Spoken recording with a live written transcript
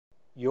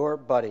your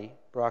buddy,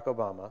 Barack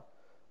Obama,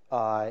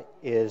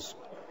 is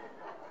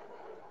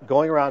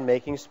going around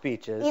making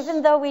speeches.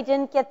 Even though we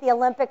didn't get the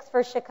Olympics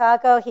for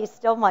Chicago, he's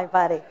still my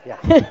buddy. Yeah.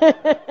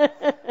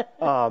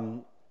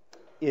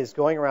 Is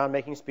going around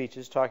making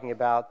speeches talking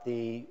about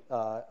the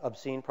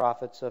obscene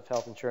profits of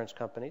health insurance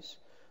companies,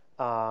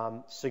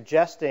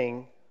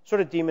 suggesting,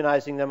 sort of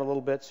demonizing them a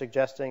little bit,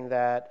 suggesting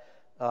that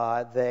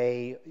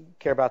they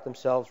care about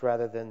themselves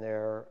rather than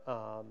their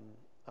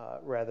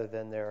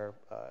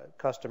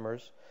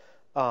customers.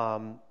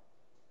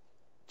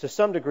 To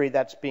some degree,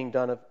 that's being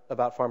done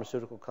about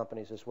pharmaceutical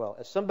companies as well.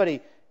 As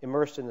somebody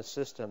immersed in the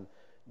system,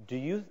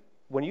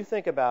 when you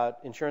think about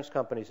insurance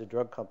companies and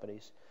drug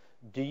companies,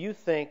 do you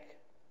think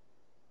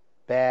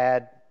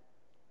bad,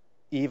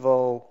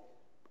 evil,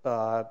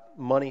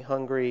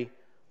 money-hungry,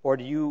 or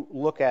do you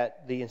look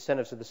at the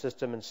incentives of the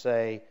system and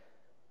say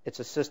it's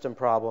a system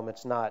problem,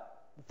 it's not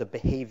the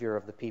behavior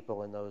of the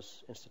people in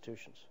those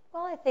institutions?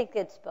 Well, I think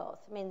it's both.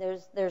 I mean,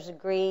 there's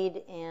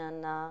greed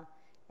in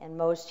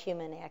most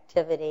human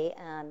activity,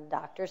 and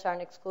doctors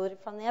aren't excluded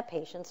from that,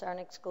 patients aren't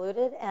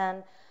excluded,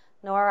 and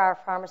nor are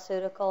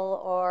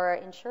pharmaceutical or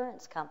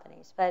insurance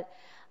companies. But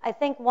I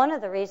think one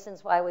of the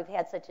reasons why we've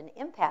had such an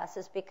impasse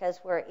is because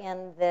we're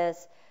in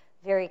this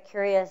very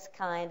curious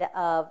kind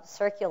of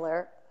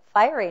circular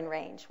firing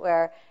range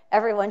where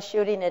everyone's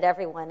shooting at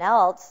everyone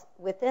else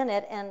within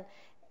it, and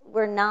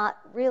we're not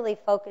really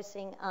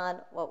focusing on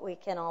what we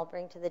can all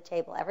bring to the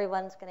table.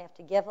 Everyone's going to have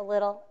to give a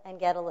little and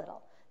get a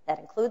little. That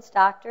includes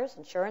doctors,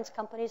 insurance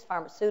companies,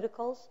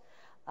 pharmaceuticals.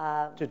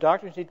 Do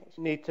doctors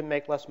need to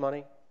make less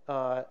money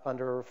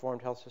under a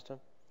reformed health system?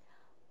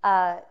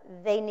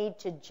 They need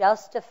to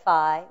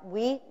justify,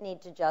 we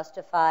need to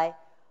justify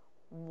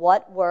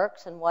what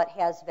works and what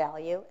has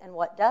value and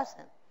what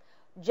doesn't.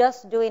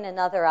 Just doing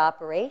another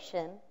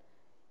operation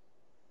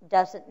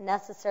doesn't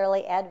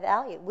necessarily add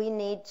value. We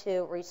need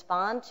to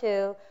respond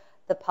to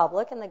the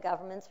public and the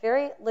government's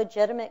very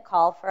legitimate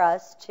call for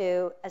us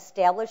to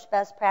establish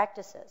best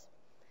practices.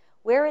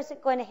 Where is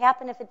it going to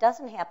happen if it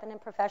doesn't happen in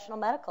professional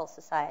medical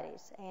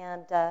societies?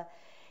 And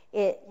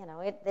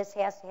this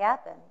has to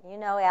happen. You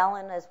know,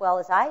 Alan, as well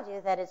as I do,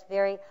 that it's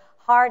very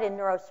hard in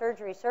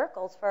neurosurgery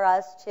circles for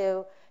us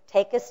to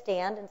take a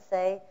stand and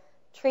say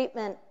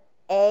treatment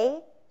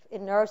A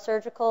in the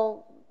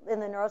neurosurgical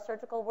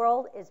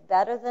world is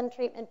better than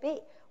treatment B.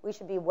 We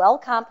should be well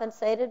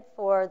compensated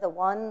for the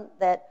one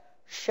that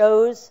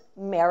shows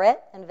merit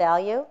and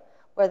value,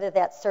 whether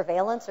that's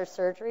surveillance or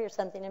surgery or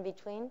something in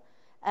between,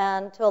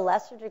 and to a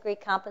lesser degree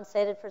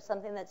compensated for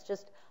something that's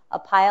just a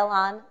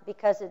pile-on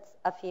because it's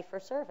a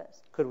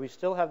fee-for-service. Could we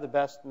still have the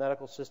best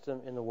medical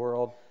system in the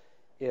world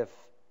if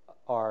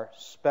our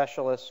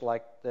specialists,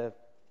 like the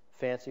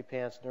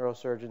fancy-pants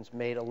neurosurgeons,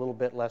 made a little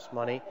bit less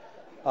money,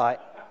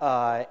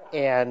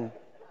 and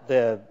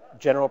the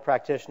general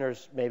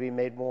practitioners maybe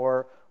made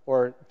more?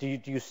 Or do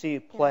you see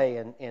play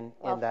in that system?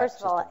 Well, first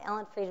of all,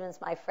 Alan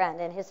Friedman's my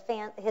friend, and his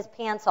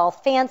pants, all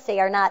fancy,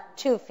 are not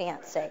too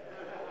fancy.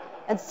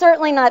 And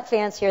certainly not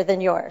fancier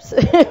than yours.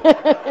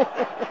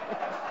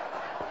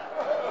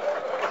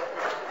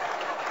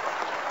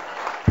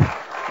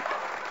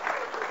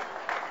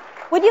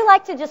 Would you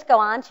like to just go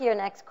on to your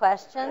next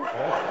question?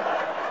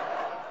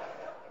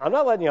 I'm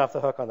not letting you off the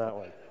hook on that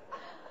one.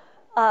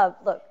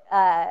 Look,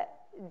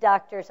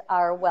 doctors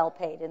are well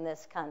paid in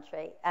this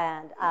country,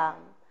 and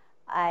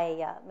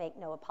I make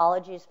no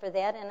apologies for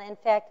that. And in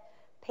fact,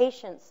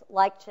 patients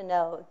like to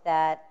know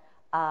that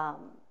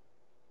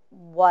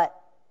what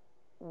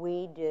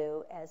we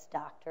do as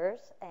doctors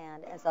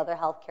and as other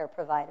healthcare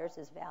providers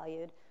is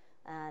valued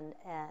and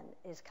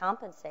is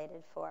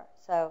compensated for.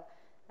 So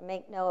I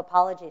make no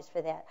apologies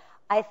for that.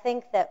 I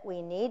think that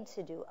we need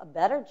to do a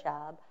better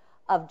job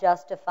of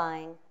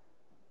justifying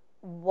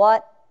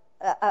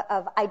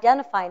of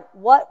identifying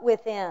what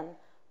within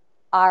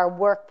our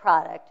work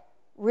product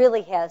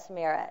really has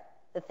merit,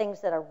 the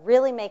things that are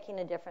really making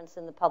a difference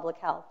in the public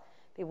health.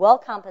 Be well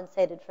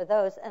compensated for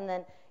those, and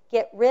then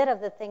get rid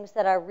of the things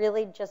that are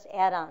really just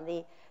add-on,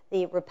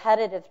 the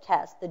repetitive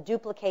tests, the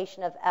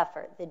duplication of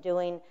effort, the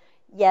doing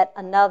yet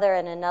another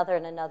and another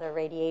and another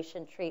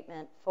radiation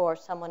treatment for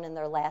someone in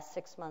their last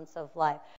 6 months of life.